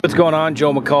What's going on?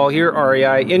 Joe McCall here,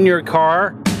 REI in your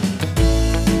car.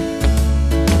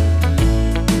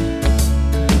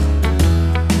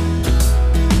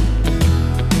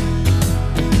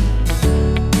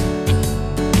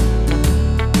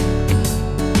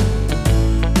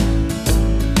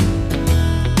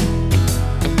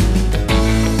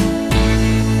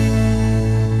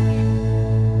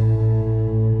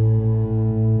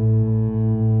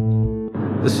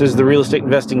 This is the Real Estate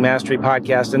Investing Mastery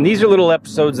Podcast, and these are little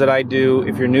episodes that I do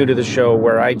if you're new to the show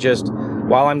where I just,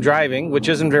 while I'm driving, which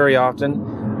isn't very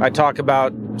often, I talk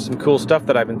about some cool stuff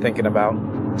that I've been thinking about.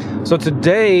 So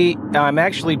today, I'm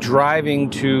actually driving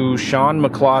to Sean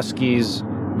McCloskey's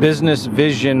Business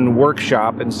Vision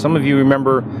Workshop, and some of you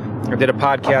remember I did a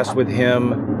podcast with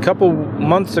him a couple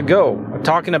months ago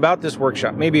talking about this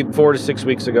workshop, maybe 4 to 6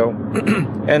 weeks ago.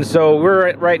 And so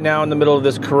we're right now in the middle of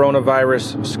this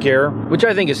coronavirus scare, which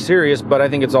I think is serious, but I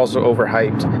think it's also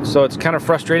overhyped. So it's kind of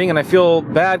frustrating, and I feel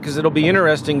bad because it'll be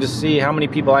interesting to see how many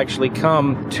people actually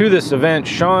come to this event.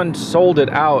 Sean sold it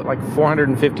out like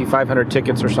 450, 500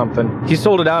 tickets or something. He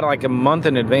sold it out like a month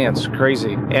in advance.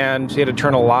 Crazy. And he had to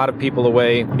turn a lot of people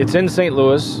away. It's in St.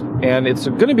 Louis, and it's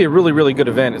going to be a really, really good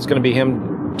event. It's going to be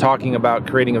him talking about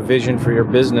creating a vision for your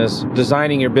business,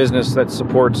 designing your business that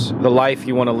supports the life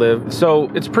you want to live. So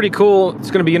it's pretty cool.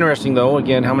 It's going to be interesting though,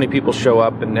 again, how many people show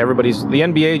up, and the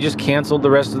NBA just canceled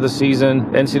the rest of the season.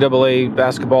 NCAA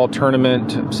basketball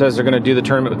tournament says they're going to do the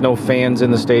tournament with no fans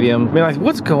in the stadium. I mean, like,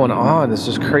 what's going on? This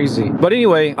is crazy. But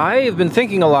anyway, I've been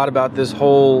thinking a lot about this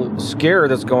whole scare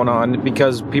that's going on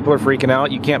because people are freaking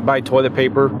out. You can't buy toilet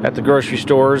paper at the grocery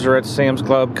stores or at Sam's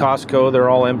Club, Costco. They're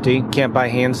all empty. Can't buy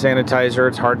hand sanitizer.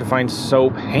 It's hard to find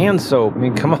soap, hand soap. I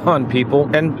mean, come on, people.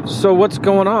 And so what's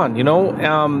going on, you know?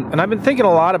 And I've been thinking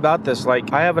a lot about this.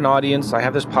 Like, I have an audience, I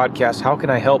have this podcast. How can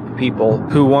I help people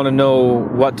who want to know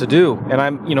what to do? And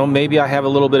I'm, maybe I have a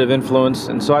little bit of influence.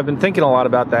 And so I've been thinking a lot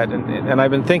about that. And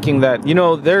I've been thinking that,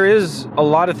 there is a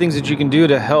lot of things that you can do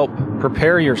to help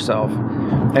prepare yourself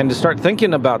and to start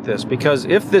thinking about this, because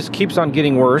if this keeps on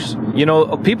getting worse,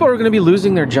 people are going to be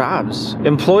losing their jobs.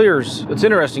 Employers, it's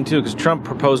interesting too, because Trump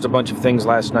proposed a bunch of things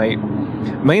last night,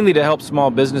 mainly to help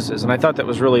small businesses, and I thought that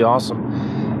was really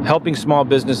awesome. Helping small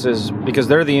businesses, because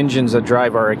they're the engines that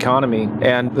drive our economy.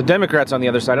 And the Democrats on the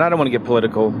other side, and I don't want to get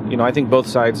political, I think both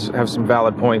sides have some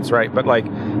valid points, right? But like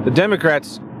the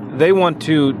Democrats, they want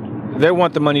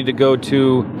the money to go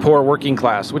to poor working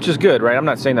class, which is good, right? I'm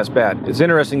not saying that's bad. It's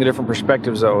interesting the different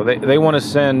perspectives, though. They want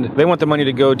the money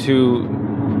to go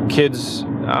to kids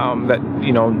that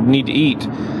need to eat,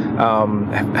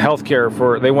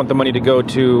 healthcare they want the money to go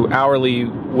to hourly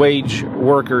wage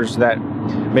workers that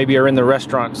maybe are in the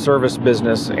restaurant service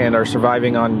business and are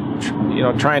surviving on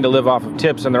trying to live off of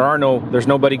tips, and there's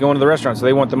nobody going to the restaurant, so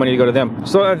they want the money to go to them.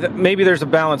 So maybe there's a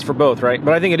balance for both, right?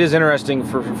 But I think it is interesting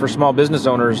for small business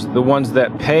owners, the ones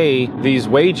that pay these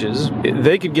wages,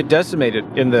 they could get decimated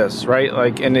in this, right?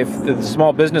 Like, and if the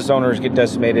small business owners get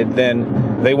decimated,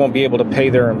 then they won't be able to pay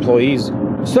their employees.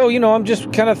 So, I'm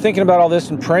just kind of thinking about all this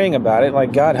and praying about it.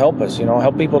 Like, God help us,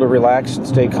 help people to relax and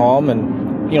stay calm. And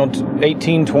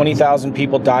 20,000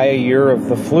 people die a year of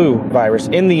the flu virus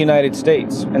in the United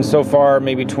States. And so far,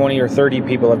 maybe 20 or 30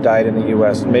 people have died in the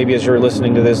U.S. And maybe as you're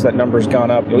listening to this, that number's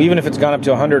gone up. Even if it's gone up to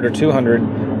 100 or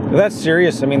 200, that's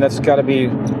serious. I mean, that's got to be,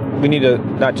 we need to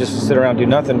not just sit around and do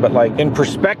nothing, but like in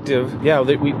perspective,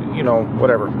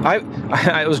 whatever.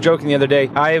 I was joking the other day.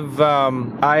 I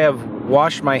have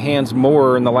washed my hands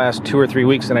more in the last 2 or 3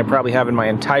 weeks than I probably have in my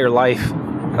entire life.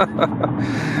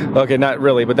 Okay, not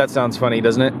really, but that sounds funny,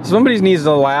 doesn't it? Somebody needs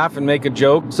to laugh and make a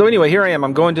joke. So anyway, here I am.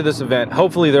 I'm going to this event.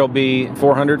 Hopefully there'll be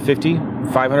 450,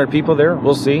 500 people there.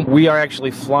 We'll see. We are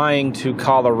actually flying to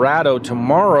Colorado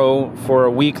tomorrow for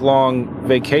a week-long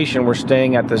vacation. We're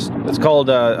staying at this, it's called,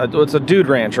 it's a dude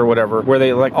ranch or whatever, where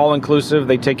they like all-inclusive.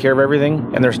 They take care of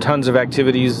everything, and there's tons of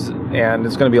activities, and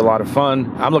it's going to be a lot of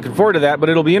fun. I'm looking forward to that, but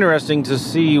it'll be interesting to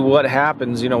see what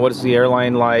happens. What is the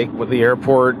airline like? What the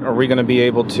airport? Are we going to be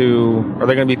able to, are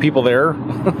there going to be people there?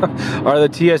 Are the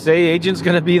TSA agents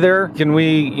going to be there? Can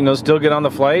we, still get on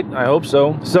the flight? I hope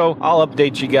so. So I'll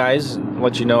update you guys,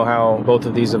 let you know how both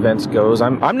of these events goes.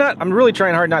 I'm really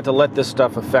trying hard not to let this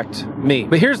stuff affect me.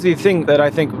 But here's the thing that I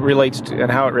think relates to,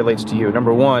 and how it relates to you.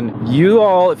 Number one, you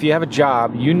all, if you have a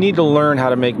job, you need to learn how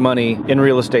to make money in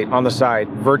real estate on the side,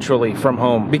 virtually from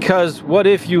home. Because what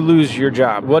if you lose your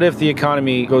job? What if the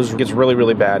economy gets really,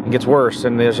 really bad and gets worse,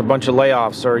 and there's a bunch of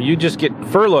layoffs, or you just get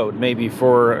furloughed maybe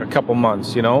for a couple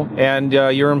months, and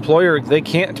your employer, they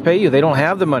can't pay you. They don't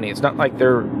have the money. It's not like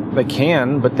they're They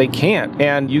can, but they can't.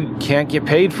 And you can't get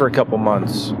paid for a couple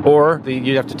months. Or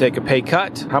you have to take a pay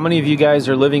cut. How many of you guys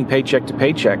are living paycheck to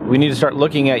paycheck? We need to start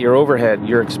looking at your overhead,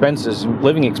 your expenses,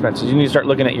 living expenses. You need to start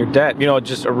looking at your debt.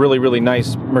 Just a really, really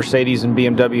nice Mercedes and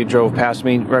BMW drove past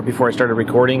me right before I started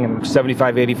recording, and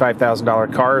 $75,000,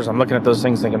 $85,000 cars. I'm looking at those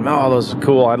things thinking, oh, those are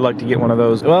cool. I'd like to get one of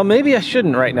those. Well, maybe I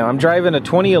shouldn't right now. I'm driving a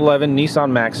 2011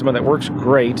 Nissan Maxima that works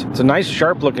great. It's a nice,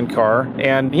 sharp-looking car,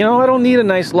 and, I don't need a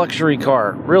nice luxury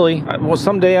car, really. Well,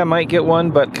 someday I might get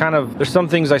one, but there's some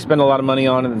things I spend a lot of money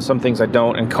on, and some things I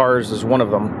don't, and cars is one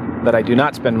of them that I do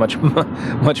not spend much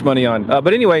money on.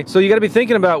 But anyway, so you got to be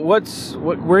thinking about where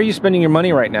are you spending your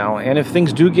money right now? And if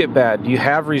things do get bad, do you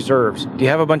have reserves? Do you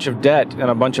have a bunch of debt and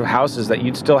a bunch of houses that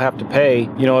you'd still have to pay,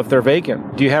 if they're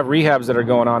vacant? Do you have rehabs that are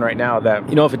going on right now that,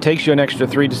 if it takes you an extra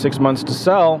 3 to 6 months to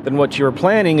sell, then what you were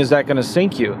planning, is that going to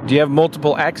sink you? Do you have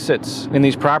multiple exits in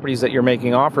these properties that you're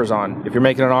making offers on? If you're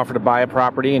making an offer to buy a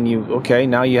property and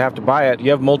now you have to buy it,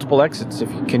 you have multiple exits.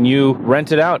 Can you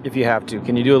rent it out if you have to?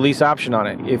 Can you do a lease option on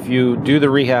it? If you do the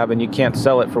rehab and you can't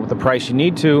sell it for the price you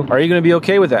need to, are you going to be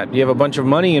okay with that? Do you have a bunch of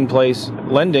money in place,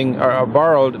 lending or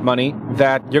borrowed money,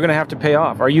 that you're going to have to pay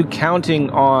off? Are you counting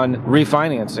on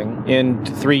refinancing in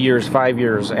 3 years, 5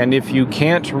 years? And if you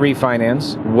can't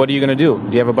refinance, what are you going to do?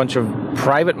 Do you have a bunch of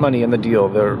private money in the deal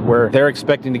where they're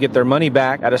expecting to get their money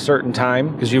back at a certain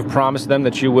time because you've promised them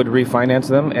that you would refinance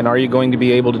them? And are you going to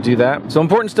be able to do that? So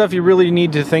important stuff you really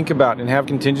need to think about and have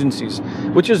contingencies,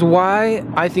 which is why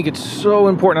I think it's so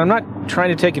important. I'm not trying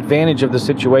to take advantage of the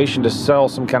situation to sell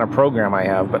some kind of program I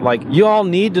have, but you all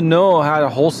need to know how to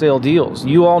wholesale deals.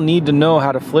 You all need to know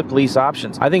how to flip lease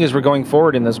options. I think as we're going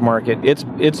forward in this market,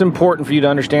 it's important for you to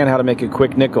understand how to make a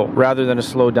quick nickel rather than a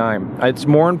slow dime. It's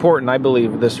more important, I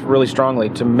believe this really strongly,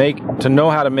 to know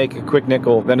how to make a quick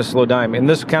nickel than a slow dime. In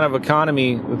this kind of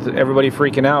economy with everybody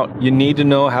freaking out, you need to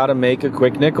know how to make a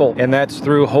quick nickel, and that's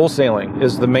through wholesaling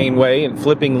is the main way, and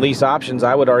flipping lease options,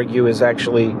 I would argue, is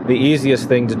actually the easiest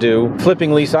thing to do.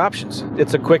 Flipping lease options.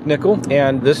 It's a quick nickel,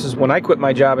 and this is when I quit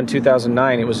my job in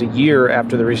 2009. It was a year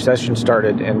after the recession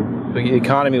started and the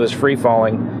economy was free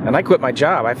falling, and I quit my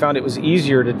job. I found it was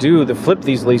easier to flip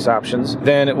these lease options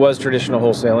than it was traditional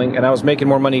wholesaling, and I was making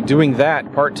more money doing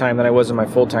that part-time than I was in my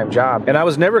full-time job. And I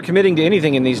was never committing to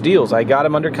anything in these deals. I got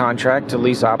them under contract to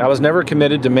lease op. I was never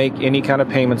committed to make any kind of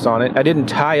payments on it. I didn't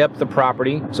tie up the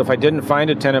property, so if I didn't find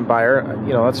a tenant buyer,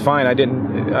 that's fine.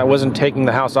 I wasn't taking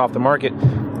the house off the market.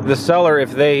 The seller,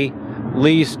 if they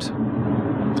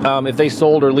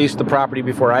sold or leased the property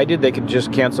before I did, they could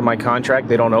just cancel my contract.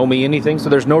 They don't owe me anything, so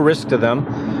there's no risk to them.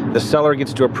 The seller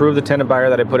gets to approve the tenant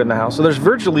buyer that I put in the house. So there's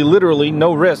literally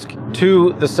no risk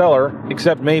to the seller,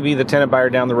 except maybe the tenant buyer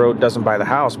down the road doesn't buy the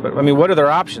house. But what are their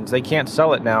options? They can't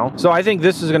sell it now. So I think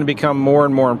this is going to become more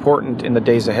and more important in the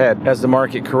days ahead as the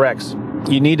market corrects.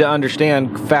 You need to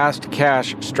understand fast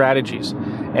cash strategies,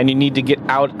 and you need to get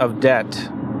out of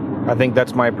debt. I think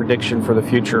that's my prediction for the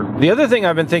future. The other thing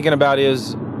I've been thinking about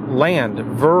is land,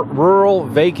 rural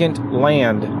vacant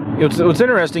land. It's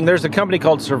interesting. There's a company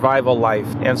called Survival Life,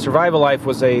 and Survival Life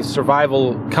was a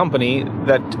survival company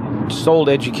that sold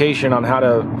education on how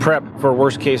to prep for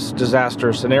worst case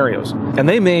disaster scenarios. And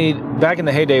they made, back in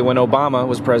the heyday when Obama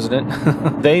was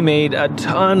president, they made a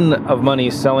ton of money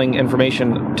selling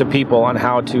information to people on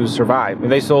how to survive.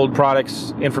 And they sold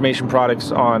information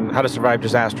products on how to survive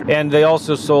disaster. And they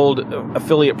also sold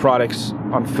affiliate products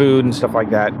on food and stuff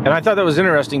like that. And I thought that was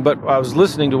interesting, but I was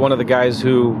listening to one of the guys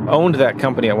who owned that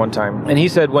company at one time, and he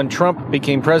said when Trump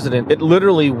became president, it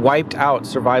literally wiped out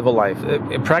Survival Life.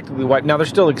 It practically wiped. Now they're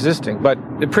still existing, but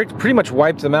it pretty much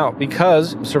wiped them out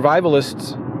because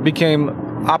survivalists became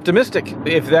optimistic,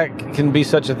 if that can be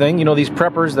such a thing. These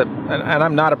preppers and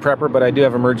I'm not a prepper, but I do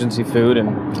have emergency food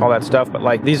and all that stuff.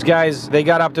 But these guys, they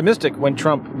got optimistic when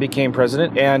Trump became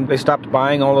president, and they stopped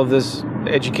buying all of this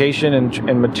education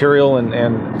and material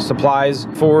and supplies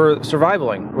for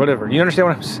surviving, whatever. You understand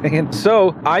what I'm saying?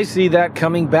 So I see that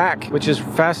coming back, which is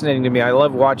fascinating to me. I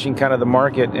love watching kind of the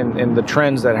market and the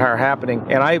trends that are happening.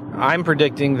 And I'm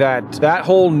predicting that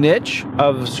whole niche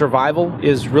of survival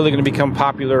is really going to become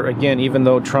popular again, even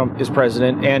though Trump is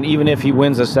president, and even if he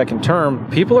wins a second term,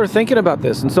 people are thinking about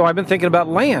this. And so I've been thinking about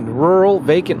land, rural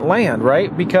vacant land,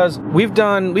 right? Because we've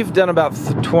done about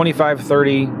 25,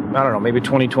 30, I don't know, maybe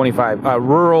 20, 25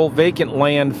 rural vacant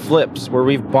land flips where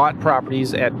we've bought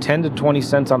properties at 10 to 20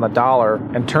 cents on the dollar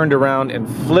and turned around and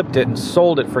flipped it and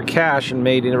sold it for cash and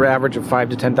made an average of $5,000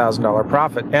 to $10,000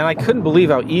 profit. And I couldn't believe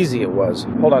how easy it was.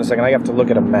 Hold on a second, I have to look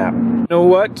at a map. You know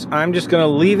what? I'm just going to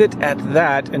leave it at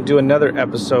that and do another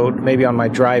episode, maybe on my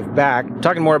drive back,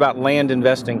 talking more about land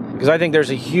investing, because I think there's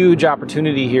a huge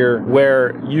opportunity here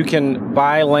where you can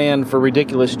buy land for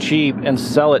ridiculous cheap and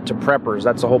sell it to preppers.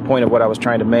 That's the whole point of what I was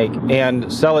trying to make.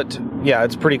 And sell it, yeah,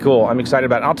 it's pretty cool. I'm excited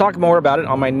about it. I'll talk more about it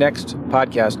on my next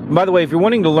podcast. And by the way, if you're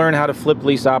wanting to learn how to flip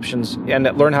lease options and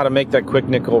learn how to make that quick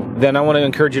nickel, then I want to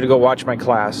encourage you to go watch my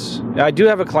class. I do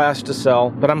have a class to sell,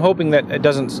 but I'm hoping that it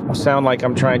doesn't sound like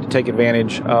I'm trying to take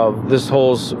advantage of this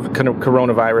whole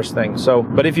coronavirus thing. So,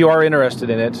 but if you are interested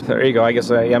in it, there you go. I guess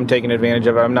I am taking advantage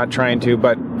of it. I'm not trying to,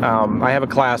 but I have a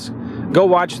class. Go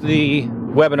watch the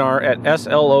webinar at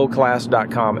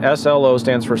sloclass.com. SLO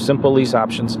stands for Simple Lease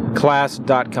Options,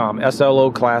 class.com,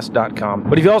 sloclass.com.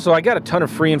 But if you also, I got a ton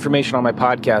of free information on my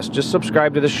podcast. Just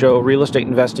subscribe to the show, Real Estate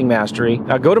Investing Mastery.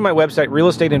 Go to my website,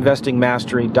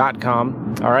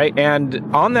 realestateinvestingmastery.com. All right. And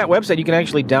on that website, you can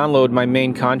actually download my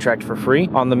main contract for free.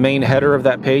 On the main header of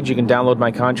that page, you can download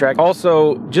my contract.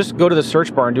 Also, just go to the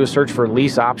search bar and do a search for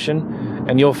lease option,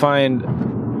 and you'll find,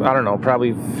 I don't know,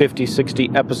 probably 50, 60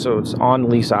 episodes on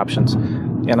lease options.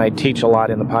 And I teach a lot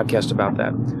in the podcast about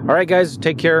that. All right, guys,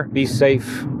 take care. Be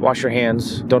safe. Wash your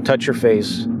hands. Don't touch your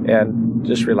face. And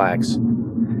just relax.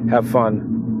 Have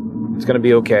fun. It's going to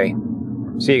be okay.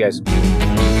 See you guys.